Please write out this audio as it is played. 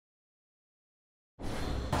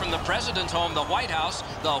from the President's home, the White House,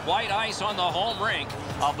 the white ice on the home rink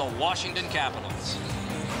of the Washington Capitals.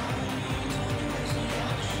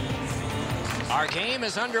 Our game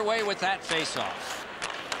is underway with that faceoff.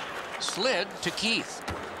 Slid to Keith.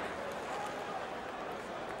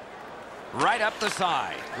 Right up the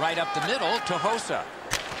side. Right up the middle to Hossa.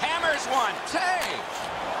 Hammers one. Save!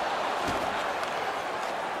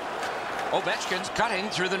 Ovechkin's cutting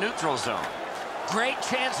through the neutral zone. Great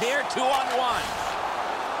chance here, 2-on-1.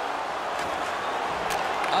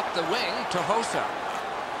 Up the wing to Hossa.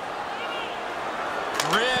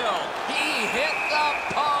 Drill. He hit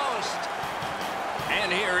the post.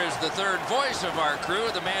 And here is the third voice of our crew,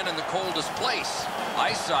 the man in the coldest place.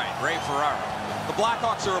 Ice side, Ray Ferraro. The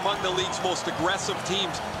Blackhawks are among the league's most aggressive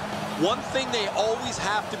teams. One thing they always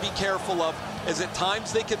have to be careful of is at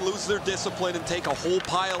times they can lose their discipline and take a whole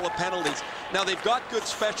pile of penalties. Now, they've got good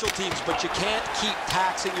special teams, but you can't keep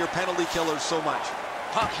taxing your penalty killers so much.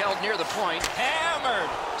 Puck held near the point. Hammered.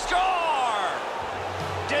 Score!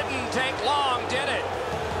 Didn't take long, did it?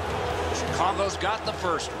 Chicago's got the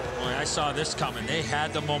first one. Boy, I saw this coming. They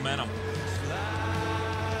had the momentum.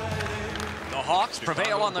 The Hawks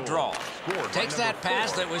prevail on the draw. Takes that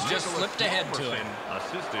pass that was just slipped ahead to him.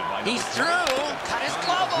 He's through. Cut his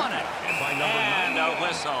glove on it. And a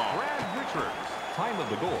whistle. Brad Richards. Time of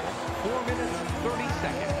the goal, 4 minutes, 30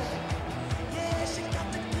 seconds.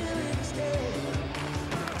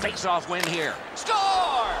 Face-off win here. Score!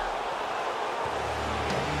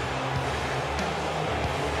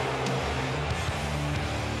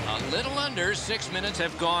 A little under 6 minutes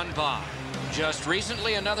have gone by. Just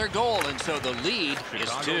recently another goal, and so the lead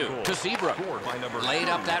is 2 to Seabrook. Laid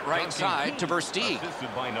up that right side to Versteeg.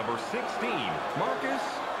 Assisted by number 16, Marcus.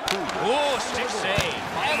 Oh, stick save.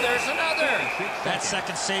 And there's another. That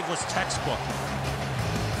second save was textbook.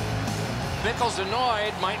 Bickle's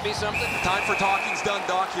annoyed. Might be something. Time for talking's done,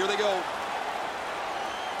 Doc. Here they go.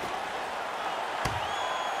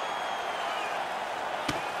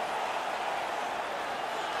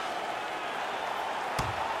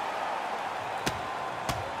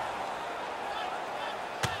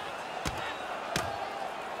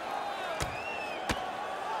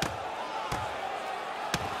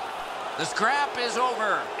 The scrap is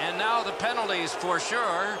over, and now the penalties for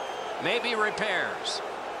sure. Maybe repairs.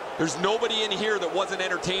 There's nobody in here that wasn't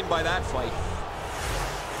entertained by that fight.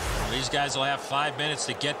 Well, these guys will have 5 minutes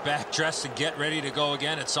to get back dressed and get ready to go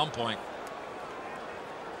again at some point.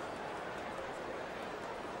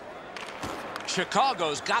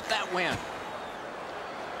 Chicago's got that win.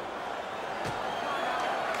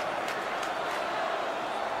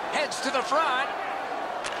 Heads to the front.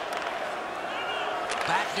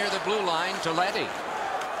 Back near the blue line to Leddy.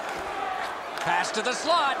 Pass to the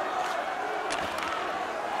slot.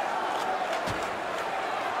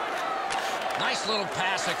 Nice little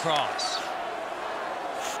pass across.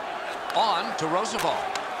 On to Roosevelt.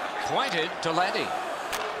 Pointed to Leddy.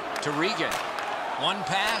 To Regan. One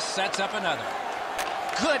pass sets up another.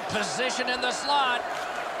 Good position in the slot.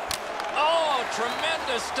 Oh,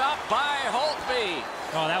 tremendous stop by Holtby.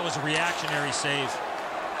 Oh, that was a reactionary save.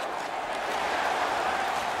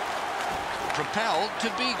 Propelled to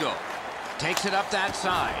Beagle. Takes it up that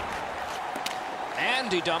side.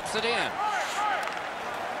 And he dumps it in.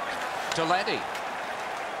 To Leddy.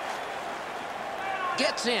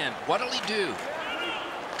 Gets in. What'll he do?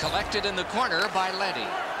 Collected in the corner by Leddy.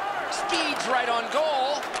 Speeds right on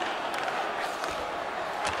goal.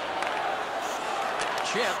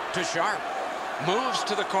 Chip to Sharp. Moves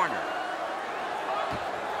to the corner.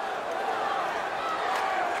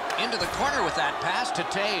 Into the corner with that pass to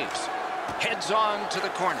Taves. Heads on to the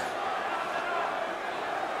corner.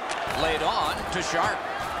 Laid on to Sharp.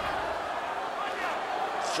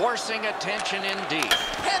 Forcing attention indeed.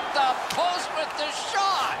 Hit the post with the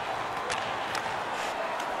shot.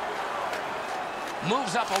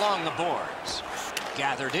 Moves up along the boards.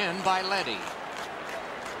 Gathered in by Leddy.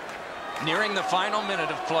 Nearing the final minute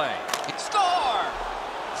of play. Score!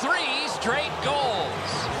 3 straight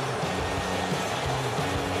goals.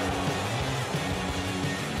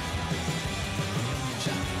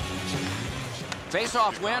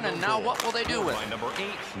 Face-off win, and now what will they do with it?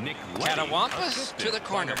 Catawampus to the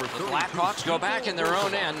corner. The Blackhawks go back in their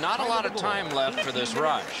own end. Not a lot of time left for this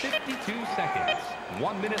rush. 52 seconds.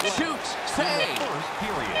 1 minute left. Shoots. Save. First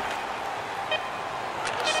period.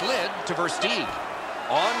 Slid to Versteeg.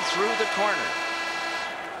 On through the corner.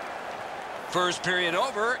 First period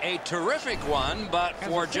over. A terrific one, but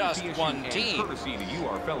for just one team. Courtesy to you,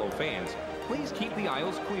 our fellow fans. Please keep the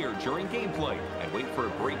aisles clear during gameplay and wait for a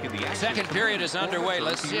break in the action. Second period is underway.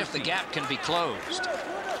 Let's see if the gap can be closed.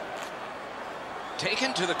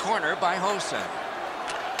 Taken to the corner by Hossa.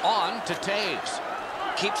 On to Taves.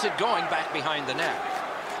 Keeps it going back behind the net.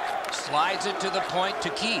 Slides it to the point to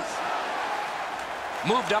Keith.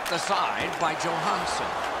 Moved up the side by Johansson.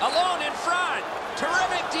 Alone in front.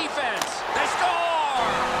 Terrific defense. They score!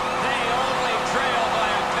 They only trail by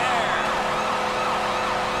a pair.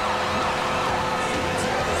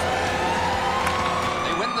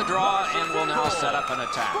 They win the draw and will now set up an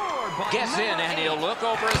attack. Gets in and he'll look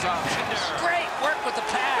over his options. Great work with the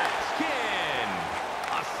pass.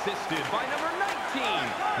 Assisted by number 19,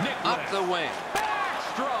 Nicholas. Up the wing.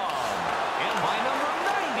 Backstrom. And by number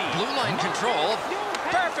 90. Blue line control.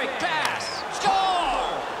 Perfect pass. Score!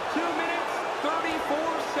 2 minutes,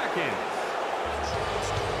 34 seconds.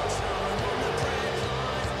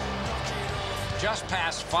 Just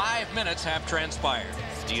past 5 minutes have transpired.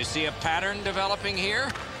 Do you see a pattern developing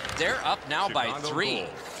here? They're up now by 3. Goal.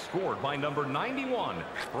 Scored by number 91,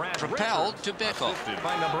 Brad Propelled Richards. to Bickle. Assisted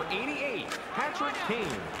by number 88, Patrick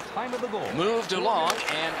King. Time of the goal. Moved along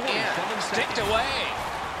and in. Sticked away.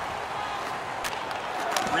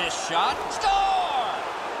 Wrist shot. Score!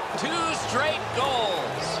 2 straight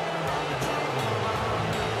goals.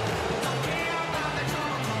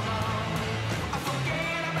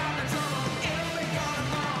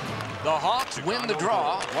 The Hawks win the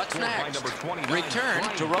draw. What's next? Return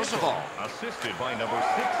to Roosevelt. Assisted by number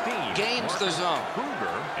 16. Gains the zone. Kruger.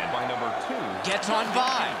 And by number 2. Gets on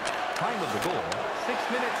by. Time of the goal, 6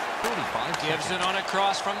 minutes, 35 seconds. Gives it on a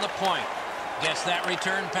cross from the point. Gets that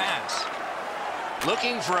return pass.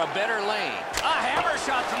 Looking for a better lane. A hammer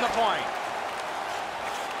shot from the point.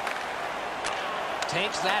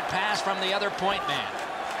 Takes that pass from the other point man.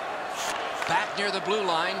 Back near the blue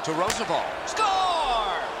line to Roosevelt.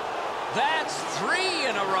 Score! That's 3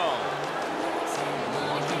 in a row.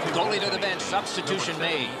 Goalie to the bench. Substitution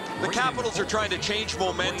made. The Capitals are trying to change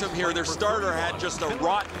momentum here. Their starter had just a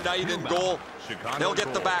rotten night in goal. They'll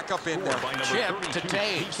get the backup in there. Chip to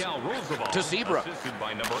Taves. To Zebra.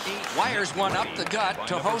 Wires one up the gut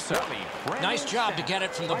to Hossa. Nice job to get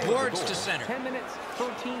it from the boards to center. 10 minutes,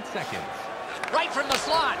 13 seconds. Right from the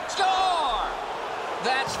slot. Score!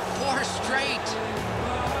 That's 4 straight.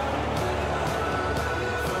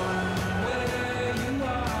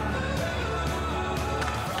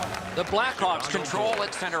 The Blackhawks control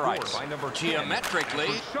at center ice.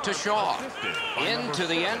 Geometrically to Shaw. Into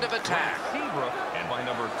the end of attack.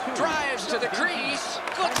 Drives to the crease.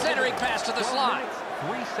 Good centering pass to the slot.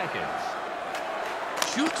 3 seconds.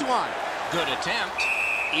 Shoots one. Good attempt.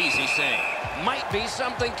 Easy save. Might be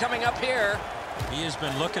something coming up here. He has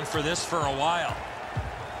been looking for this for a while.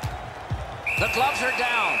 The gloves are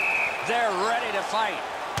down. They're ready to fight.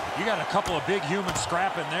 You got a couple of big humans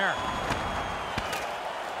scrapping there.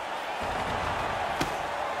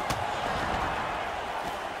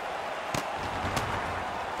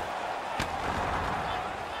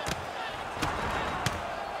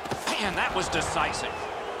 Man, that was decisive.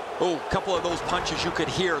 Oh, a couple of those punches you could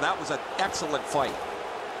hear. That was an excellent fight.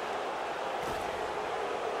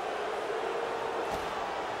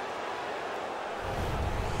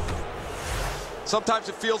 Sometimes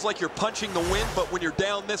it feels like you're punching the wind, but when you're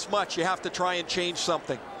down this much, you have to try and change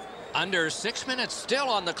something. Under 6 minutes still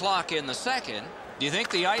on the clock in the second. Do you think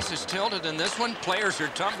the ice is tilted in this one? Players are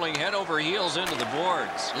tumbling head over heels into the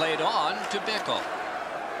boards. Laid on to Bickle.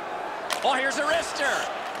 Oh, here's a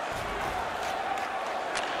wrister.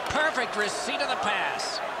 Perfect receipt of the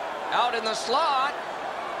pass. Out in the slot.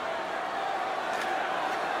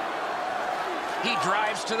 He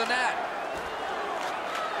drives to the net.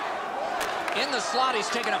 In the slot, he's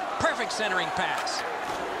taken a perfect centering pass.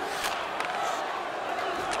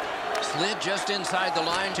 Slid just inside the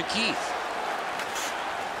line to Keith.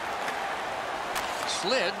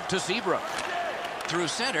 Slid to Seabrook. Through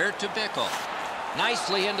center to Bickle.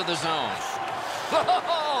 Nicely into the zone.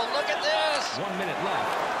 Oh, look at this! 1 minute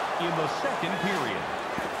left in the second period.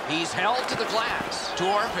 He's held to the glass. To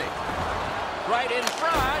Orpik. Right in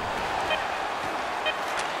front.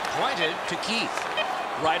 Pointed to Keith.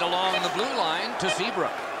 Right along the blue line to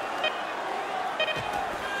Seabrook.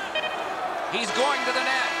 He's going to the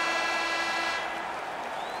net.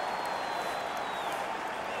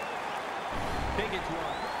 Take it to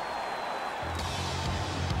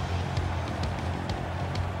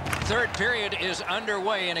Third period is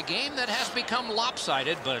underway in a game that has become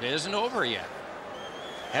lopsided but isn't over yet.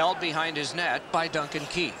 Held behind his net by Duncan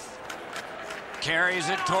Keith. Carries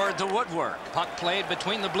it toward the woodwork. Puck played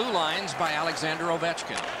between the blue lines by Alexander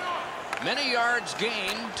Ovechkin. Many yards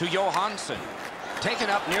gained to Johansson. Taken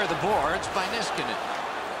up near the boards by Niskanen.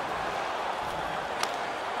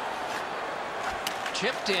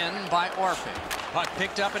 Chipped in by Orpik. Puck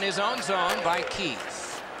picked up in his own zone by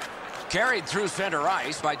Keith. Carried through center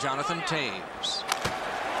ice by Jonathan Toews.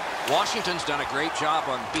 Washington's done a great job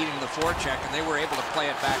on beating the forecheck, and they were able to play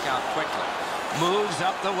it back out quickly. Moves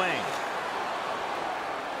up the wing.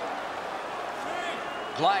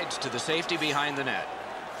 Glides to the safety behind the net.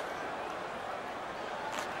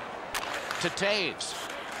 To Toews.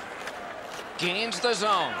 Gains the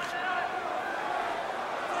zone.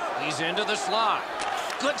 He's into the slot.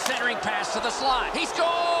 Good centering pass to the slot. He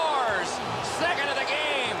scores! Second of the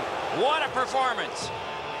game. What a performance.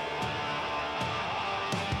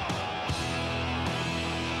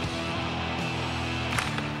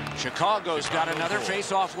 Chicago's got another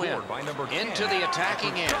face-off win. Into the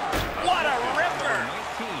attacking end. What a ripper!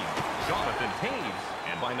 Jonathan Toews.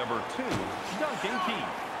 And by number 2, Duncan Keith.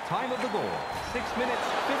 Time of the goal, 6 minutes,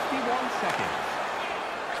 51 seconds.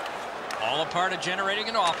 All a part of generating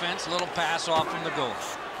an offense. Little pass off from the goal.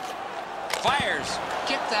 Fires.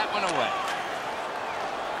 Kick that one away.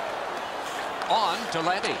 On to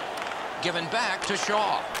Letty. Given back to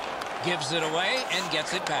Shaw. Gives it away and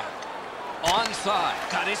gets it back.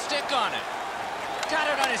 Onside. Got his stick on it. Got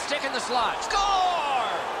it on his stick in the slot. Score!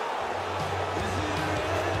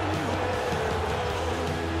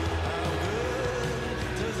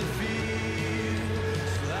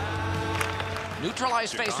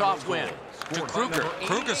 Neutralized face-off win to Kruger.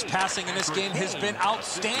 Kruger's passing in this game has been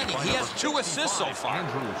outstanding. He has 2 assists so far.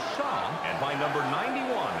 Andrew Shaw. And by number 91,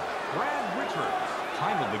 Brad Richards.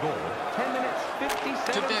 Time of the goal, 10 minutes,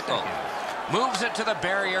 57 to Bickle. seconds. Moves it to the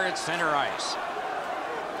barrier at center ice.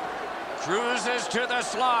 Cruises to the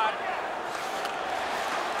slot.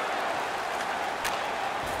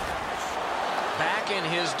 Back in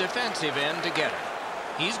his defensive end to get it.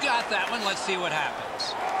 He's got that one. Let's see what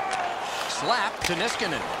happens. Slap to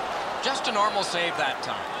Niskanen. Just a normal save that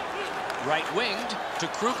time. Right-winged to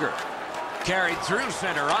Kruger. Carried through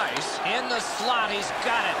center ice. In the slot, he's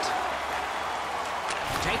got it.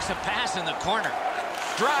 Takes a pass in the corner.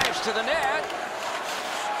 Drives to the net.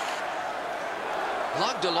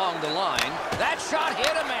 Lugged along the line. That shot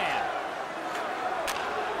hit a man.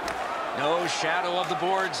 No shadow of the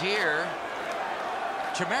boards here.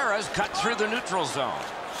 Chimera's cut through the neutral zone.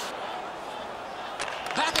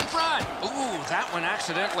 Back in front. Ooh, that one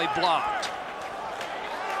accidentally blocked.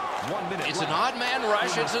 1 minute It's left. an odd man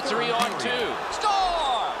rush. It's a 3-on-2.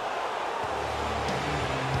 Score!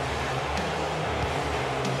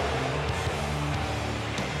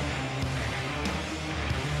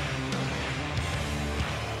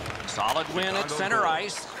 Solid win at center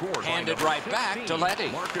ice. Handed right back to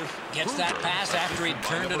Letty. Gets that pass after he'd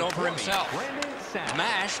turned it over himself.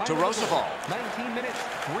 Mash to Roosevelt. 19 minutes,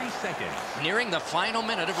 3 seconds. Nearing the final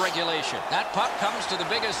minute of regulation. That puck comes to the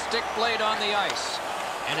biggest stick blade on the ice.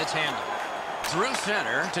 And it's handled. Through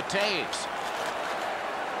center to Toews.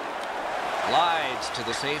 Glides to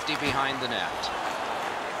the safety behind the net.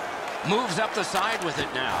 Moves up the side with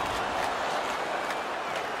it now.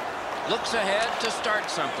 Looks ahead to start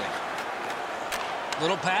something.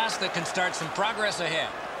 Little pass that can start some progress ahead.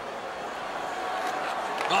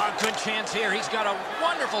 Oh, good chance here. He's got a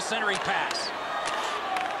wonderful centering pass.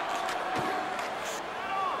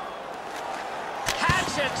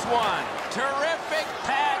 Hatchets one. Terrific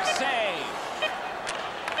pad save.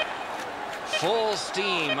 Full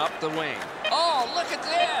steam up the wing. Oh, look at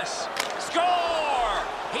this. Score!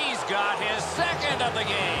 He's got his second of the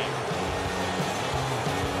game.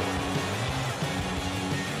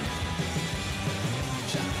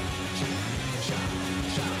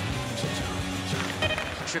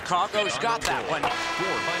 Chicago's got that one.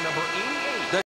 Scored by number 88.